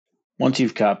Once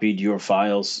you've copied your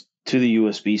files to the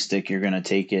USB stick, you're going to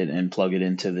take it and plug it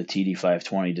into the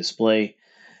TD520 display,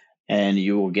 and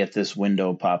you will get this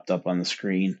window popped up on the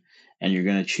screen, and you're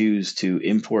going to choose to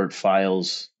import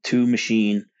files to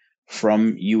machine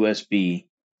from USB,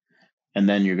 and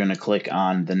then you're going to click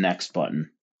on the next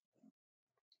button.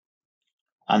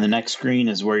 On the next screen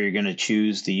is where you're going to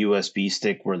choose the USB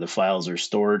stick where the files are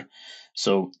stored.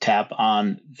 So tap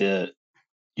on the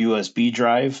USB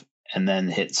drive and then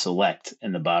hit select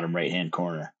in the bottom right hand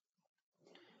corner.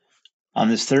 On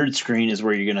this third screen is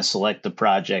where you're going to select the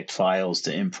project files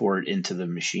to import into the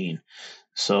machine.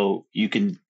 So you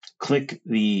can click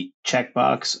the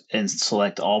checkbox and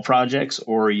select all projects,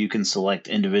 or you can select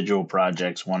individual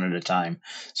projects one at a time.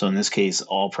 So in this case,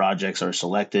 all projects are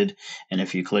selected, and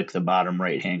if you click the bottom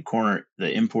right hand corner,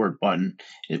 the import button,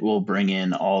 it will bring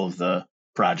in all of the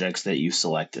projects that you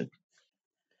selected.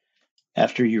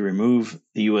 After you remove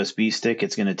the USB stick,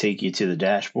 it's going to take you to the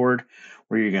dashboard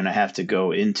where you're going to have to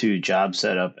go into Job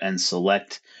Setup and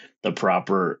select the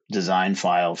proper design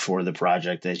file for the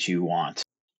project that you want.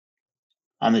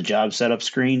 On the Job Setup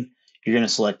screen, you're going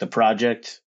to select the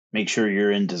project, make sure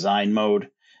you're in design mode,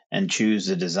 and choose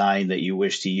the design that you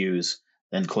wish to use,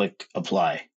 then click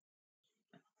Apply.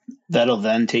 That'll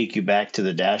then take you back to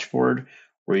the dashboard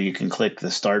where you can click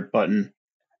the Start button,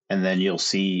 and then you'll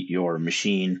see your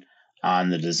machine on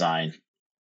the design.